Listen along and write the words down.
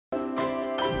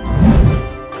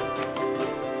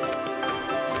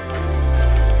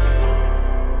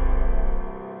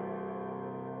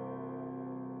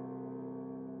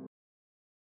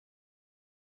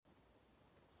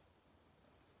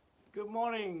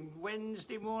morning,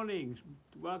 Wednesday morning.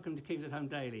 Welcome to Kings at Home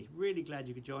Daily. Really glad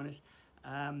you could join us.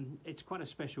 It's quite a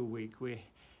special week. We've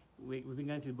been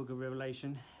going through the book of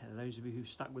Revelation, those of you who've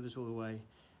stuck with us all the way,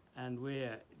 and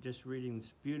we're just reading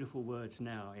these beautiful words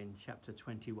now in chapter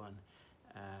 21.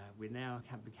 We're now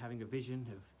having a vision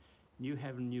of new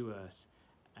heaven, new earth,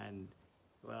 and,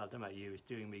 well, I don't know about you, it's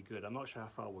doing me good. I'm not sure how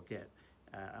far we'll get.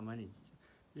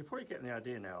 You're probably getting the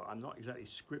idea now. I'm not exactly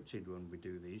scripted when we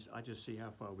do these. I just see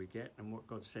how far we get and what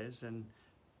God says and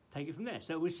take it from there.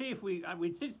 So we'll see if we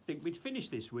did think we'd finish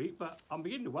this week, but I'm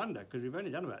beginning to wonder because we've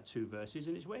only done about 2 verses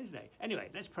and it's Wednesday. Anyway,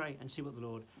 let's pray and see what the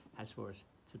Lord has for us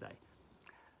today.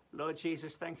 Lord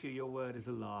Jesus, thank you. Your word is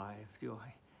alive.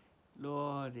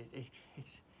 Lord,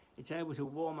 it's able to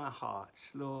warm our hearts.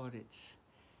 Lord, it's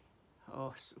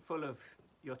full of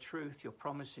your truth, your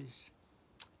promises,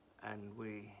 and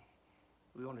we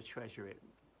want to treasure it.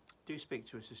 Do speak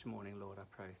to us this morning, Lord, I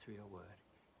pray, through your word.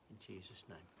 In Jesus'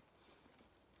 name.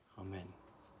 Amen.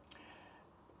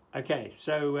 Okay,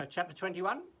 so chapter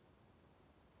 21.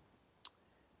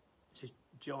 This is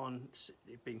John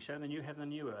being shown the new heaven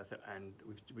and new earth, and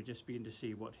we just begin to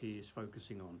see what he is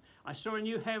focusing on. I saw a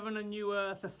new heaven and new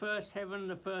earth. The first heaven and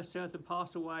the first earth had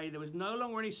passed away. There was no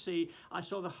longer any sea. I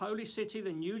saw the holy city,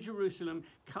 the new Jerusalem,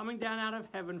 coming down out of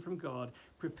heaven from God,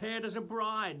 prepared as a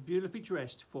bride, beautifully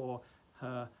dressed for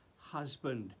her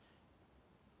husband.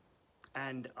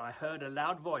 And I heard a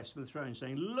loud voice from the throne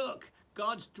saying, "Look,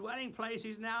 God's dwelling place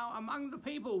is now among the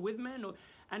people with men,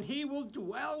 and he will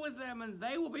dwell with them, and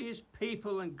they will be his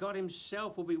people, and God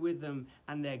himself will be with them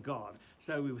and their God."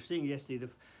 So we were seeing yesterday,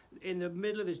 in the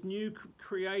middle of this new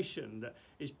creation that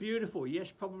is beautiful.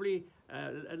 Yes, probably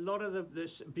a lot of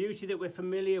the beauty that we're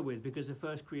familiar with because the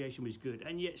first creation was good,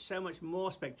 and yet so much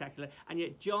more spectacular. And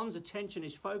yet John's attention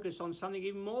is focused on something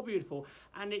even more beautiful,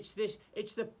 and it's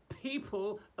the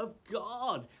people of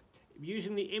God,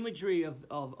 using the imagery of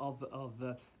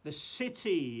the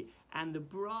city and the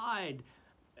bride.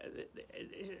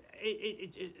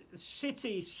 The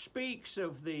city speaks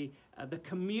of the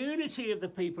community of the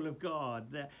people of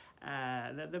God, the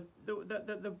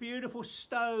beautiful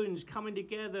stones coming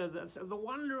together, the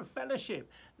wonder of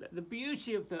fellowship, the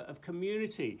beauty of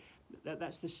community.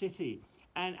 That's the city.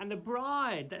 And the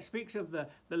bride, that speaks of the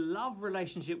love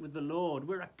relationship with the Lord.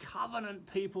 We're a covenant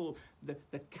people.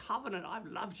 The covenant, I've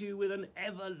loved you with an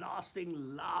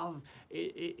everlasting love.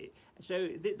 So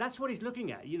that's what he's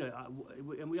looking at,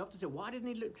 and we often say, why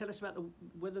didn't he tell us about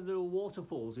whether there were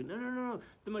waterfalls? No.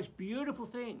 The most beautiful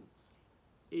thing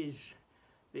is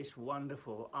this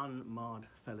wonderful, unmarred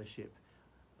fellowship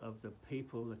of the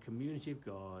people, the community of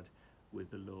God with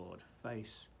the Lord,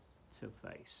 face to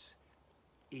face.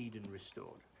 Eden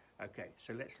restored. Okay,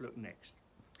 so let's look next.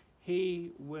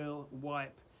 He will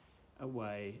wipe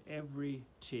away every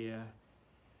tear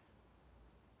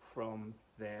from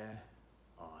their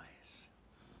eyes.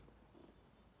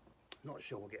 Not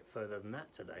sure we'll get further than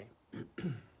that today.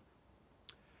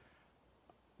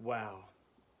 Wow.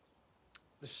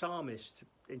 The psalmist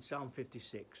in Psalm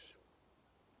 56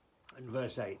 and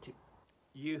verse 8,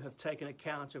 "You have taken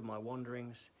account of my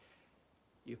wanderings.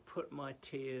 You've put my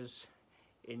tears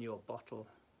in your bottle.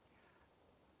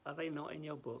 Are they not in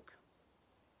your book?"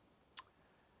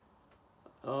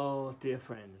 Oh, dear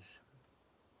friends,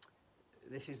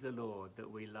 this is the Lord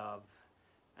that we love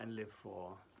and live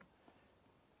for,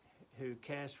 who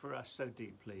cares for us so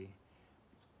deeply,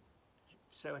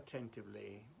 so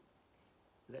attentively,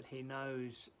 that he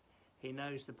knows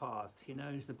the path, he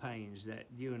knows the pains that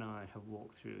you and I have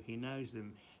walked through. He knows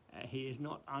them. He is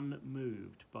not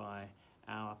unmoved by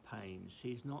our pains.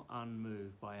 He's not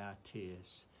unmoved by our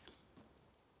tears.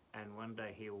 And one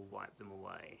day he will wipe them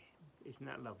away. Isn't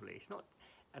that lovely? It's not,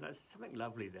 and there's something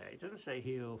lovely there. It doesn't say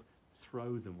he'll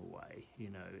throw them away,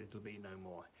 it'll be no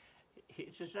more.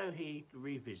 It's as though he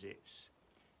revisits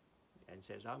and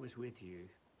says, "I was with you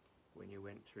when you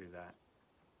went through that.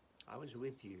 I was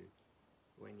with you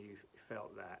when you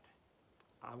felt that.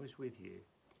 I was with you."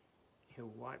 He'll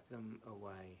wipe them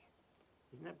away.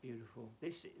 Isn't that beautiful?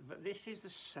 This is the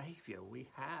Saviour we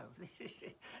have.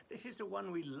 This is the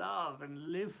one we love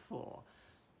and live for.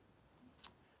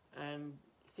 And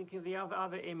think of the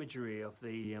other imagery of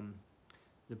the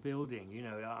building.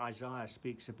 Isaiah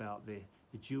speaks about the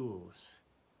jewels.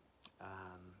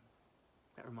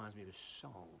 That reminds me of a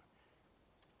song.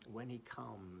 When he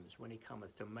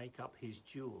cometh to make up his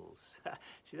jewels.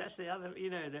 See, that's the other.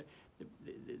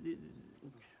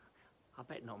 I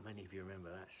bet not many of you remember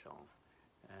that song.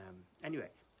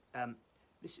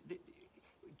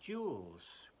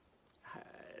 Jewels,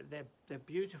 they're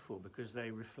beautiful because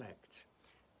they reflect.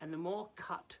 And the more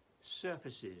cut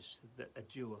surfaces that a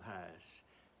jewel has,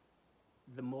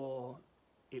 the more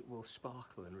it will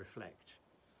sparkle and reflect.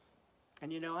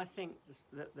 And I think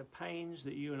that the pains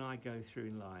that you and I go through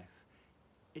in life,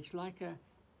 it's like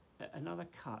another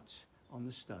cut on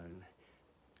the stone.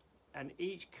 And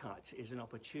each cut is an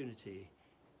opportunity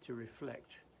to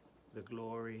reflect the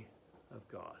glory of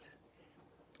God.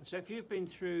 So if you've been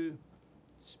through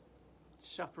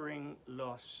suffering,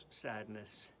 loss, sadness,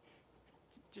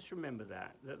 just remember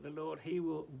that the Lord, he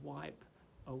will wipe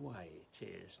away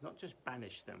tears, not just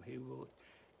banish them. He will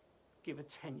give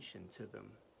attention to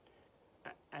them.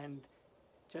 And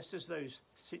just as those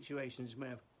situations may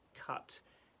have cut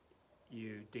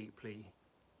you deeply,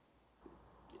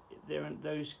 there are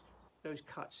those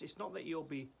cuts. It's not that you'll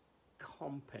be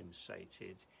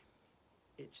compensated,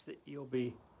 it's that you'll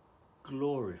be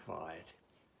glorified.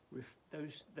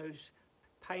 Those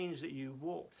pains that you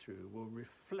walk through will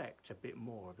reflect a bit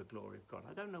more of the glory of God.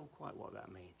 I don't know quite what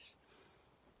that means,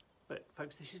 but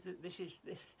folks,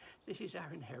 this is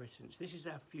our inheritance. This is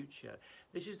our future.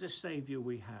 This is the Saviour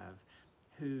we have,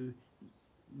 who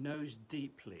knows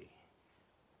deeply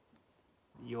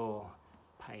your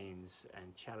pains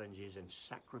and challenges and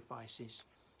sacrifices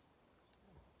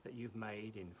that you've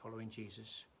made in following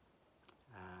Jesus.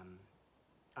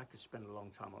 I could spend a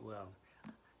long time on, well,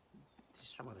 this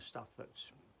is some of the stuff that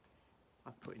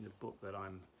I've put in the book that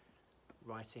I'm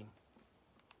writing.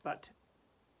 But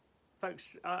folks,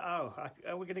 are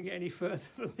we going to get any further?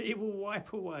 He will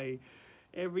wipe away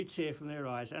every tear from their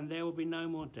eyes, and there will be no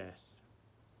more death.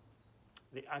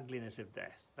 The ugliness of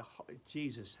death.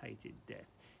 Jesus hated death.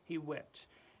 He wept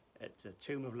at the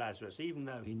tomb of Lazarus, even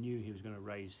though he knew he was going to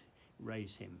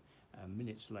raise him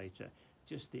minutes later.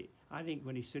 I think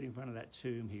when he stood in front of that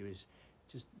tomb, he was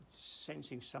just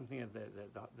sensing something of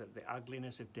the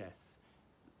ugliness of death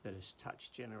that has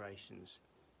touched generations.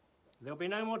 There'll be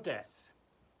no more death,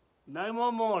 no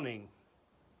more mourning,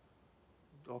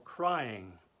 or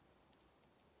crying,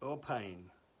 or pain,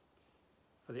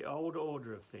 for the old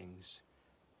order of things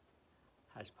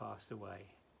has passed away.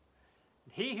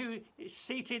 He who is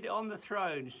seated on the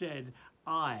throne said,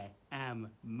 I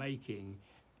am making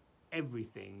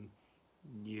everything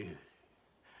new.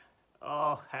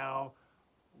 Oh, how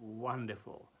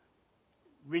wonderful.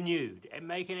 Renewed and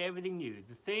making everything new.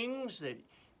 The things that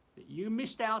you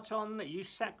missed out on, that you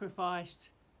sacrificed,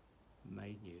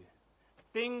 made new.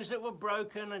 Things that were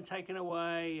broken and taken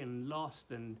away and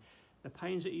lost, and the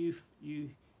pains that you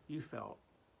felt,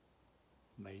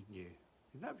 made new.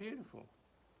 Isn't that beautiful?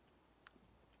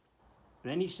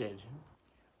 And then he said,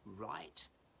 write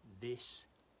this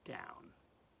down.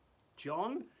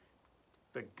 John,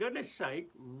 for goodness sake,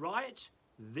 write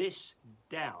this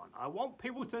down. I want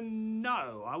people to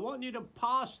know. I want you to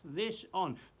pass this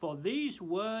on. For these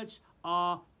words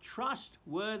are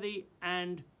trustworthy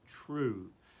and true.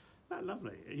 Isn't that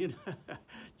lovely? Do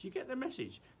you get the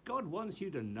message? God wants you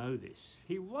to know this.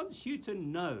 He wants you to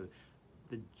know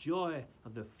the joy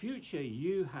of the future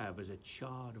you have as a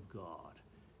child of God.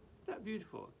 Isn't that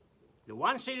beautiful? The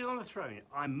one seated on the throne.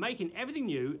 I'm making everything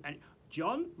new. And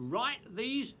John, write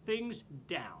these things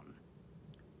down,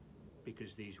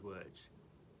 because these words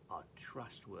are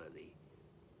trustworthy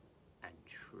and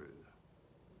true.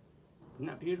 Isn't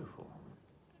that beautiful?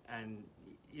 And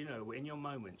in your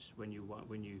moments when you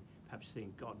perhaps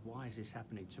think, God, why is this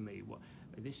happening to me?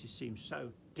 This seems so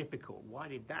difficult. Why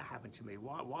did that happen to me?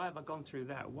 Why have I gone through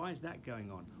that? Why is that going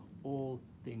on? All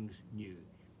things new,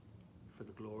 for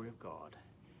the glory of God.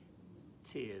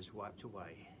 Tears wiped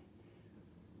away,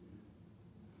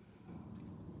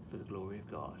 for the glory of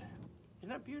God. Isn't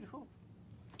that beautiful?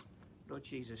 Lord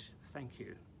Jesus, thank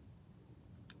you.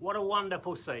 What a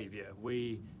wonderful Saviour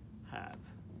we have.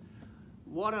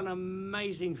 What an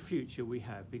amazing future we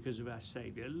have because of our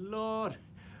Saviour. Lord,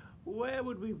 where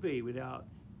would we be without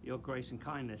your grace and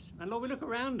kindness? And Lord, we look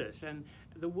around us and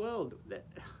the world,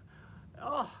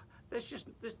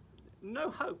 there's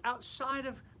no hope outside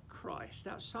of Christ,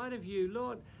 outside of you.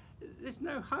 Lord, there's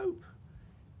no hope.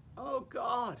 Oh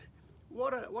God,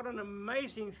 what an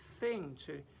amazing thing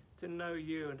to know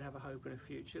you and have a hope and a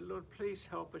future. Lord, please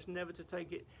help us never to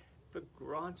take it for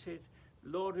granted.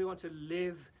 Lord, we want to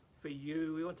live for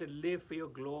you. We want to live for your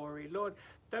glory. Lord,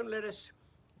 don't let us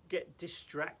get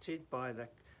distracted by the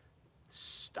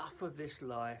stuff of this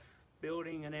life,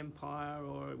 building an empire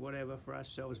or whatever for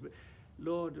ourselves. But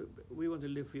Lord, we want to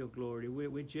live for your glory.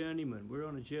 We're journeymen. We're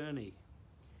on a journey.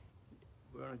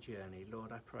 We're on a journey.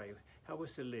 Lord, I pray, help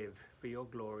us to live for your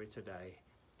glory today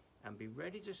and be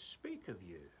ready to speak of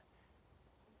you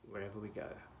wherever we go.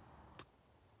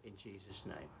 In Jesus'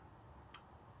 name.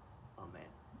 Amen.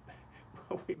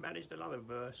 Well, we managed another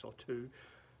verse or two.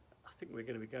 I think we're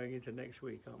going to be going into next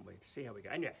week, aren't we? To see how we go.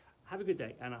 Anyway, Have a good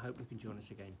day, and I hope you can join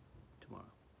us again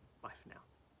tomorrow. Bye for now.